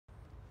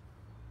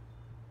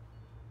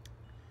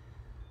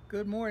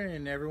Good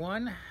morning,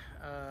 everyone.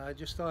 I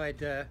just thought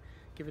I'd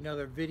give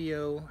another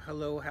video.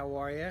 Hello, how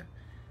are you?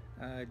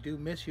 Do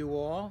miss you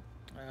all.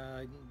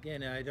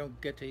 Again, I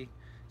don't get to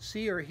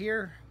see or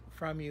hear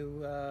from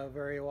you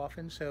very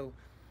often, so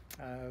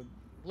uh,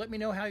 let me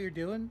know how you're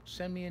doing.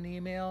 Send me an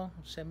email,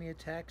 send me a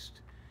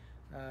text,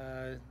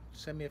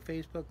 send me a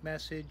Facebook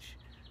message,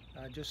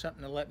 just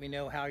something to let me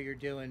know how you're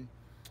doing.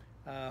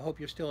 Hope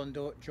you're still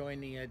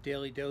enjoying the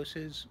daily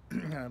doses.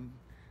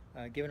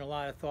 Giving a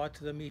lot of thought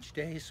to them each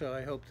day, so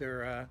I hope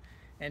they're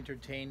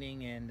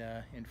entertaining and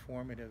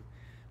informative.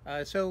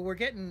 So we're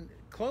getting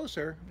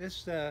closer.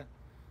 This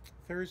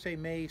Thursday,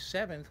 May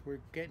 7th, we're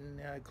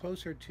getting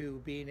closer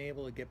to being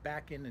able to get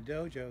back in the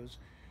dojos.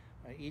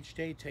 Each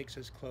day takes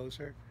us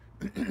closer.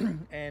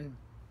 And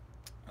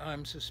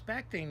I'm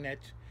suspecting that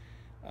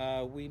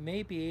we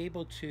may be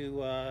able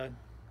to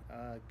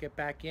get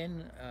back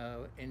in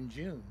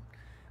June,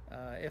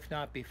 if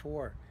not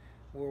before.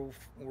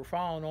 We're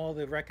following all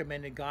the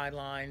recommended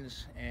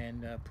guidelines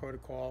and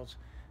protocols,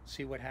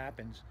 see what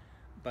happens.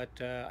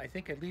 But I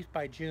think at least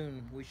by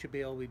June we should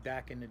be able to be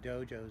back in the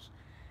dojos.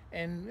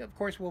 And of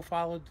course we'll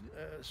follow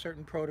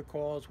certain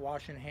protocols,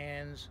 washing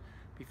hands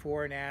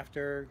before and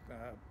after,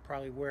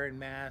 probably wearing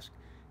masks,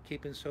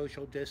 keeping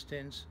social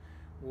distance.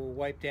 We'll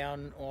wipe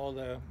down all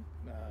the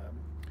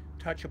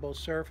touchable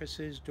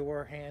surfaces,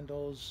 door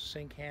handles,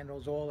 sink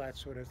handles, all that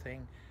sort of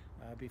thing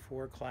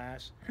before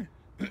class.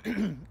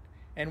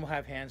 And we'll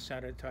have hand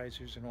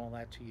sanitizers and all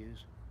that to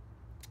use.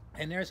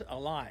 And there's a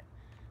lot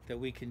that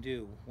we can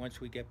do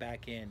once we get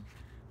back in.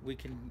 We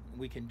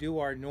can do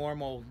our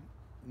normal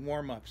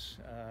warm-ups.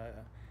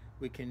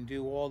 We can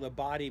do all the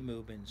body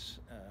movements.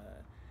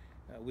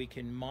 We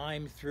can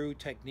mime through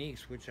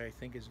techniques, which I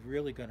think is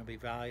really going to be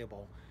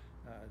valuable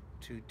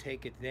to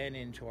take it then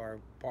into our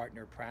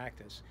partner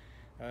practice.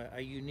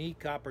 A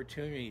unique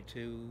opportunity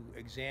to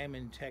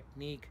examine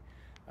technique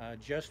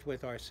just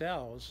with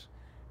ourselves,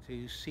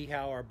 to see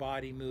how our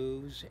body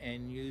moves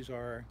and use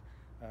our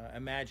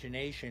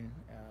imagination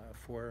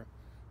for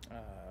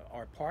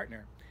our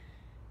partner.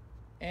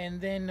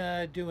 And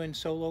then doing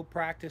solo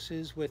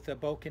practices with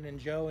Boken and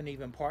Joe, and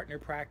even partner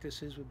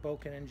practices with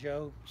Boken and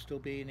Joe, still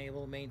being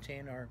able to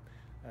maintain our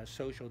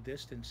social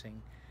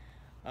distancing.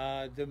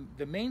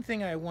 The main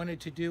thing I wanted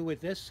to do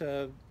with this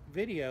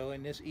video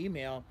and this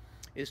email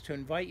is to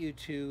invite you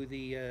to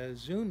the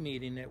Zoom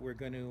meeting that we're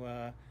going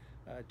to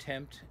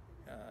attempt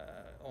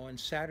on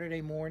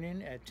Saturday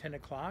morning at 10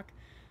 o'clock.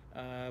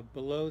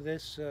 Below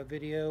this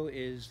video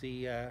is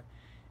the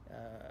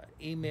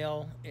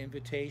email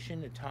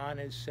invitation that Ton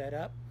has set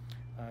up.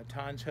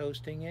 Ton's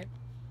hosting it.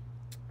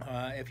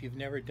 If you've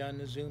never done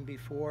the Zoom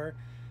before,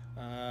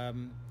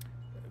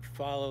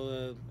 follow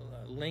the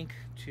link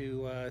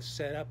to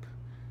set up,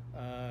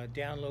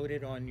 download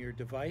it on your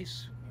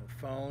device,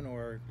 phone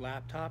or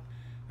laptop.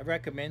 I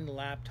recommend the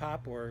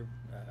laptop or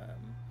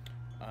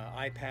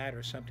iPad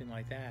or something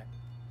like that.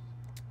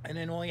 And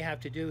then all you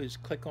have to do is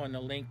click on the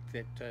link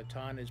that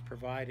Ton has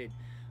provided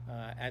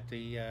at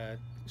the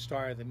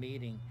start of the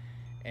meeting,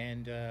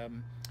 and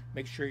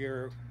make sure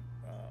your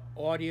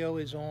audio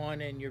is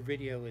on and your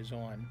video is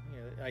on.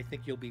 I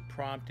think you'll be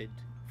prompted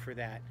for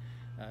that,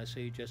 so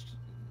you just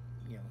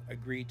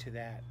agree to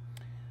that.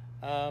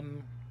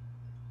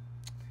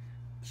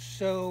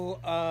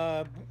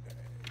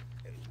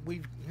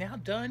 We've now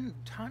done,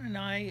 Ton and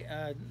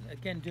I,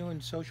 again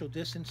doing social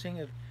distancing,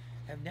 have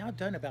now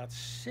done about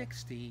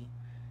 60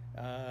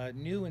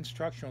 new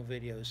instructional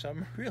videos. So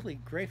I'm really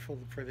grateful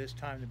for this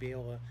time to be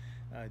able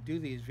to do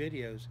these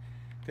videos.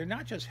 They're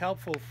not just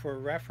helpful for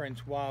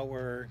reference while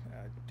we're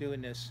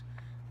doing this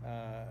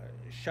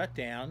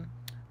shutdown,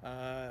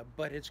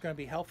 but it's going to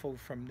be helpful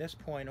from this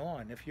point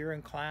on. If you're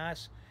in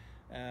class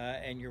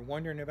and you're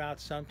wondering about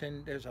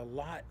something, there's a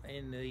lot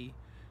in the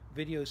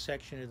video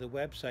section of the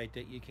website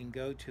that you can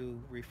go to,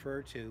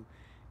 refer to,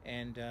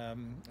 and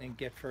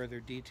get further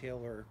detail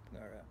or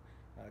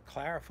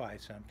clarify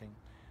something.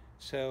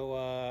 So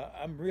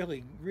I'm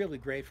really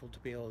grateful to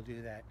be able to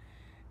do that.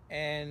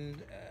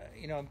 And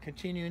I'm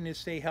continuing to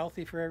stay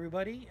healthy for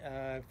everybody,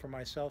 for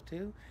myself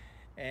too,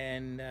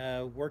 and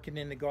working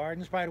in the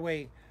gardens. By the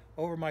way,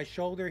 over my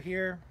shoulder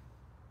here,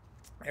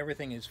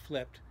 everything is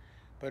flipped,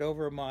 but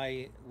over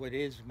what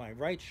is my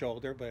right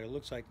shoulder, but it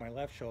looks like my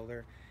left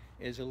shoulder,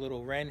 is a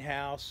little wren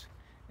house,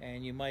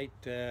 and you might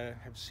have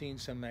seen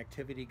some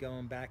activity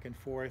going back and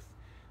forth.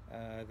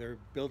 They're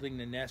building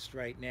the nest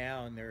right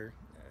now, and they're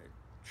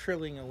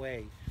trilling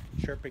away,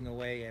 chirping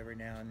away every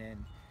now and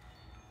then.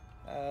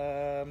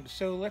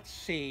 So let's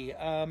see.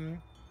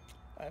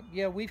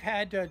 Yeah, we've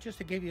had, just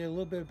to give you a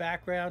little bit of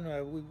background,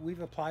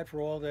 we've applied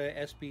for all the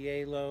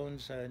SBA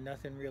loans.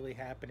 Nothing really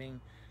happening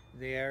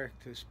there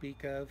to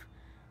speak of.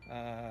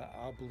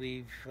 I'll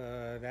believe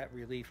that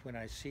relief when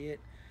I see it.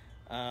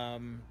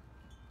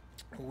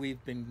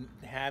 We've been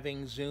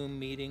having Zoom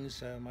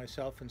meetings,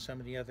 myself and some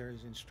of the other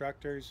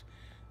instructors.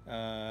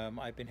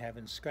 I've been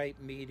having Skype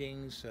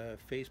meetings,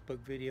 Facebook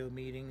video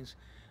meetings,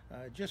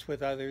 just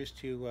with others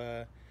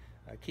to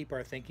keep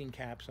our thinking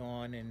caps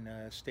on and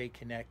stay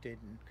connected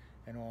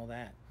and all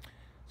that.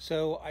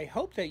 So I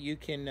hope that you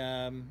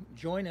can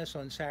join us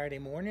on Saturday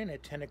morning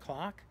at 10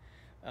 o'clock.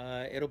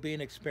 It'll be an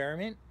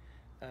experiment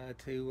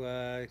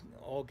to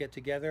all get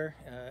together,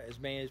 as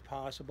many as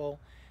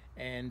possible,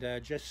 and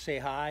just say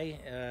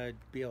hi,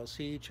 be able to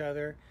see each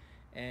other,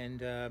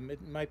 and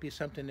it might be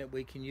something that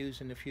we can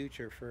use in the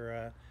future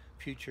for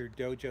future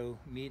dojo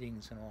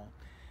meetings and all.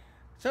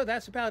 So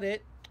that's about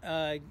it.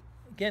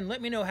 Again,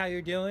 let me know how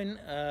you're doing.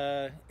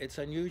 It's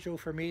unusual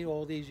for me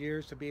all these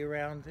years to be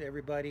around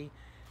everybody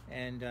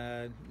and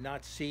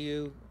not see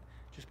you.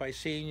 Just by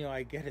seeing you,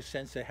 I get a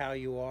sense of how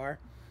you are,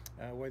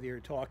 whether you're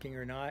talking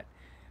or not.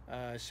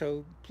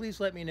 So please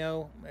let me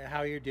know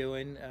how you're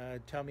doing.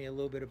 Tell me a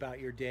little bit about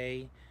your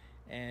day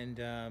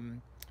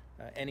and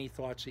any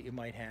thoughts that you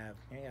might have.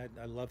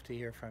 I'd love to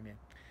hear from you.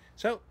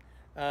 So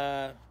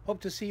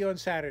hope to see you on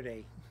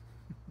Saturday.